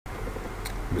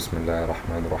Bismillah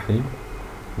ar-Rahman ar-Rahim.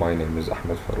 My name is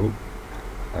Ahmed Farouk,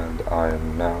 and I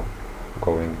am now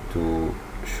going to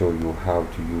show you how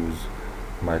to use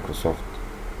Microsoft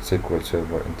SQL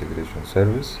Server Integration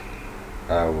Service.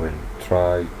 I will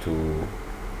try to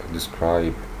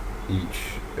describe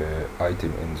each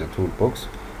item in the toolbox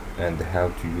and how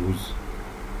to use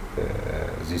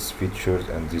these features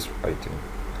and this item.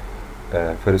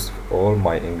 First of all,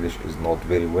 my English is not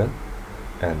very well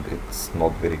and it's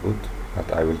not very good, but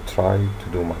I will try to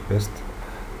do my best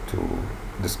to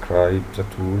describe the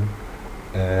tool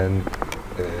and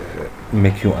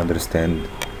make you understand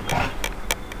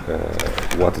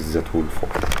what is the tool for.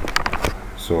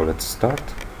 So let's start.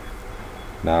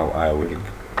 Now I will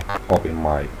open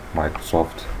my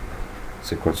Microsoft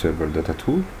SQL Server Data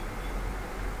Tool,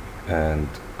 and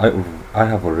I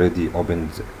have already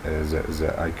opened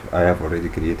I have already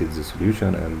created the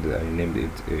solution, and I named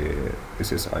it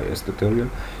SSIS tutorial.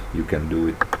 You can do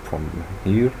it from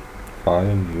here,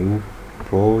 File, New,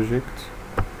 Project.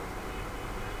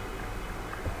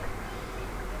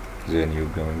 Then you're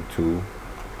going to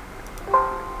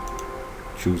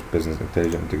choose Business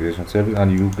Intelligence Integration Service,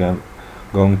 and you can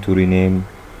going to rename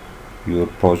your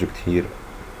project here,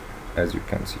 as you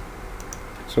can see.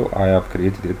 So I have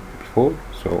created it before,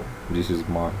 so this is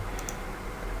my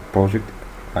project.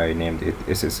 I named it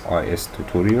SSIS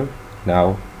tutorial.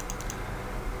 Now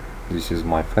this is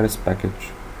my first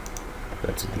package.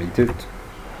 Let's delete it,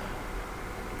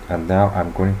 and now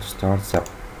I'm going to start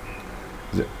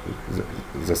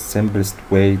the simplest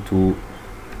way to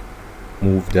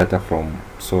move data from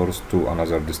source to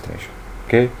another destination.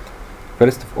 Okay,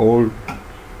 first of all,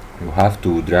 you have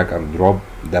to drag and drop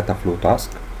data flow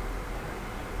task.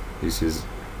 This is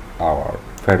our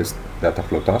first data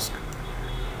flow task.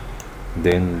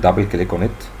 Then double click on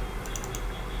it.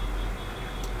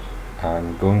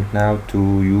 I'm going now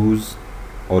to use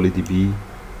OLEDB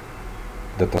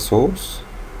data source,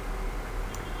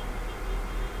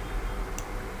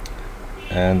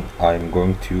 and I'm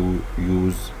going to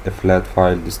use a flat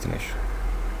file destination.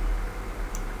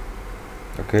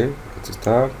 Okay, let's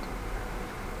start.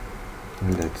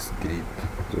 Let's delete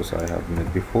those I have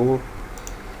made before.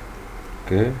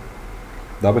 Okay,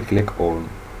 double click on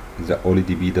the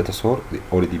OLEDB data source, the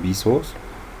OLEDB source.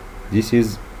 This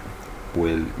is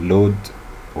will load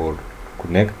or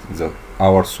connect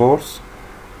our source,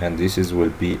 and this is will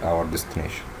be our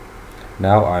destination.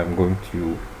 Now I'm going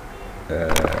to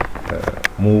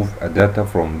move a data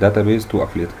from database to a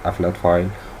flat file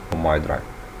on my drive.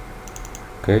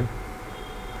 Okay,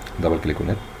 double click on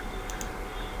it,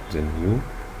 then new.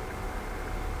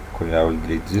 Okay, I will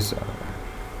delete this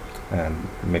and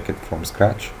make it from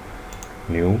scratch.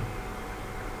 New.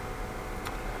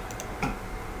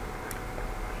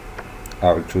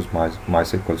 I will choose my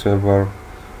SQL Server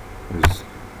with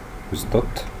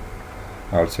dot.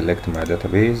 I will select my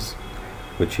database,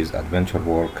 which is Adventure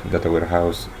Work Data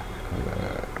Warehouse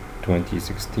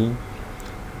 2016.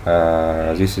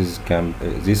 This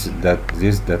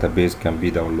database can be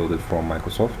downloaded from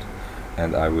Microsoft,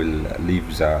 and I will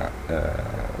leave the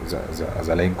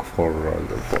link for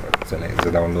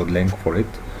the download link for it,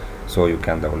 so you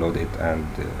can download it and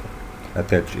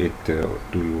attach it to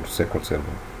your SQL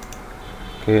Server.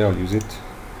 Okay, I'll use it.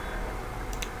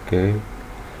 Okay,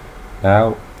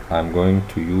 now I'm going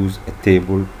to use a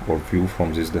table or view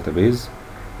from this database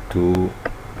to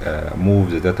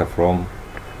move the data from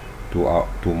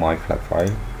to my flat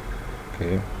file.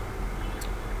 Okay,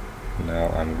 now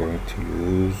I'm going to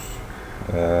use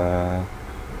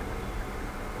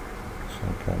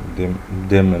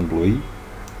dim employee.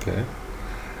 Okay,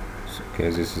 so, okay,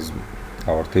 this is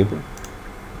our table.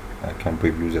 I can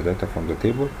preview the data from the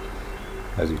table,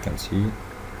 as you can see,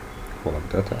 full of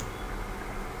data.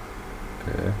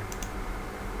 Okay,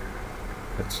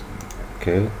 let's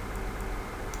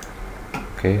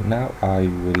okay, now I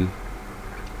will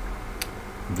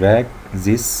drag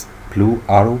this blue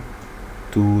arrow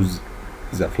to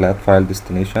the flat file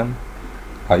destination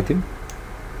item,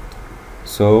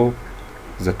 so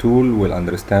the tool will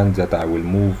understand that I will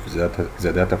move the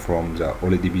data from the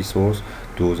OLEDB source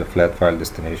to the flat file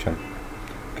destination.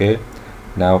 Okay,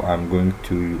 now I'm going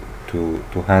to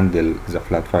handle the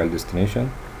flat file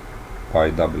destination by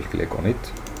double click on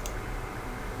it.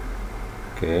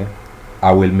 Okay,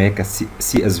 I will make a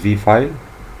CSV file.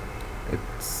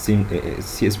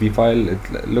 CSV file,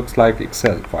 it looks like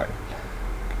Excel file.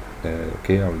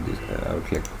 Okay, I will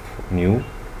click new,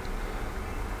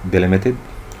 delimited.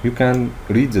 You can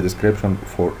read the description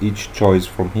for each choice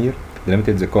from here.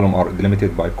 Delimited, the column are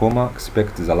delimited by comma,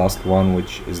 expect the last one,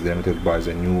 which is delimited by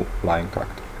the new line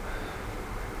character.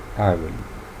 I will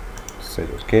say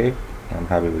OK. I'm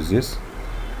happy with this.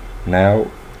 Now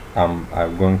I'm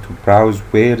going to browse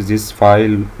where this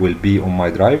file will be on my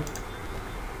drive.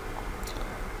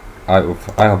 I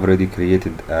have already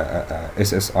created a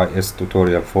SSIS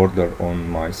tutorial folder on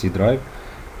my C drive.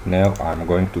 Now I'm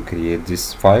going to create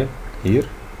this file here.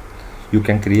 You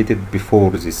can create it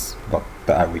before this, but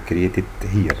I will create it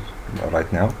here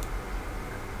right now.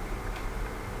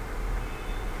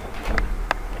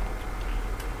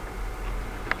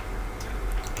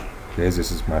 Okay,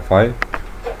 this is my file.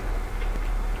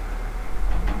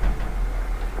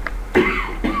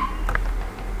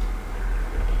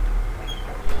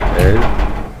 Okay,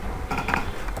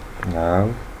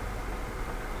 now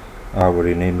I will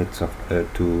rename it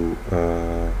to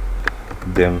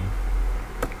dem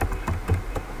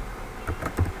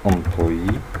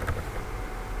employee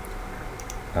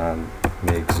and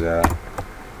make the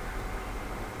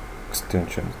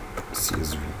extension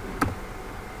CSV.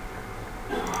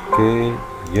 Okay,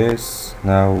 yes,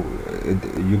 now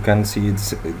you can see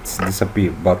it's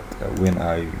disappeared, but when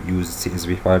I use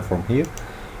CSV file from here,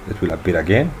 it will appear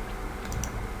again.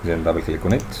 Then double click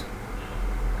on it.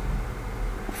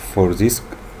 For this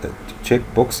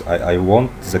checkbox, I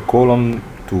want the column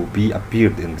to be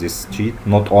appeared in this sheet,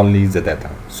 not only the data.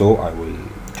 So I will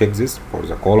check this for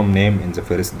the column name in the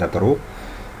first data row.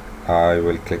 I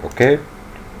will click OK.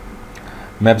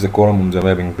 Map the column on the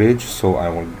mapping page, so I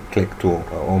will click to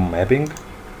on mapping.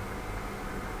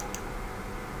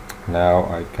 Now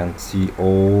I can see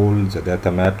all the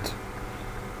data mapped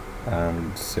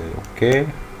and say OK.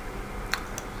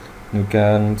 You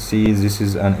can see this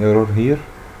is an error here.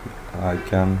 I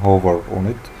can hover on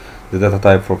it. The data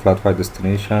type for flat file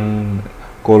destination,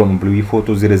 column employee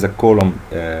photo. There is a column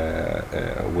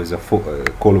with a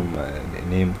column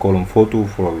name column photo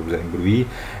for the employee,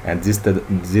 and this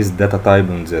data type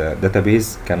in the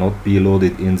database cannot be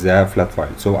loaded in the flat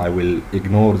file. So I will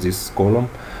ignore this column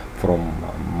from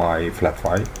my flat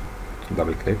file.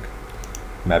 Double click,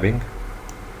 mapping.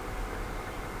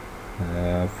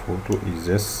 Photo is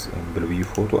this employee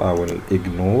photo. I will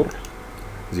ignore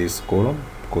this column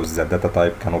because the data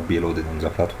type cannot be loaded on the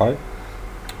flat file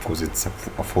because it's a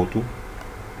photo.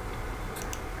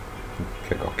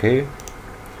 Click OK,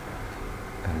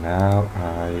 and now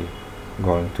I'm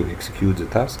going to execute the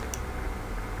task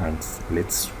and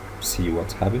let's see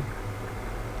what's happening.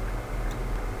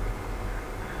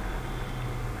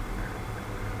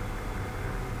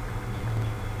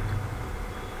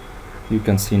 You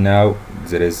can see now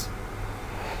there is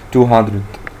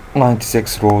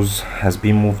 296 rows has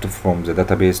been moved from the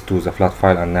database to the flat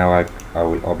file, and now I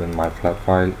will open my flat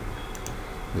file,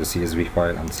 the CSV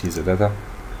file, and see the data.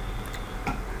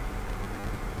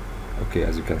 Okay,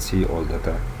 as you can see, all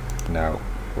data now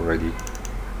already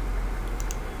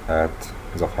at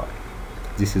the file.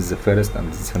 This is the first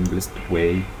and the simplest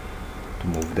way to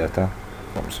move data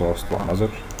from source to another.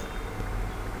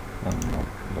 I'm not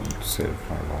going to save,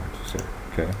 I want to save.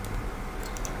 Okay.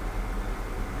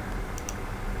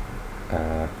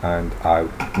 And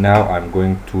now I'm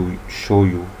going to show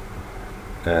you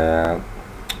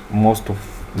most of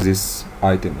this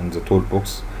item in the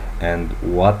toolbox and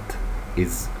what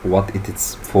it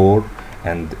is for,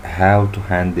 and how to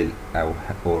handle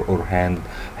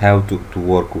how to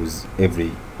work with every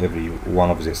one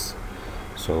of this.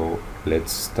 So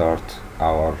let's start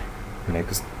our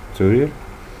next tutorial,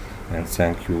 and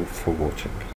thank you for watching.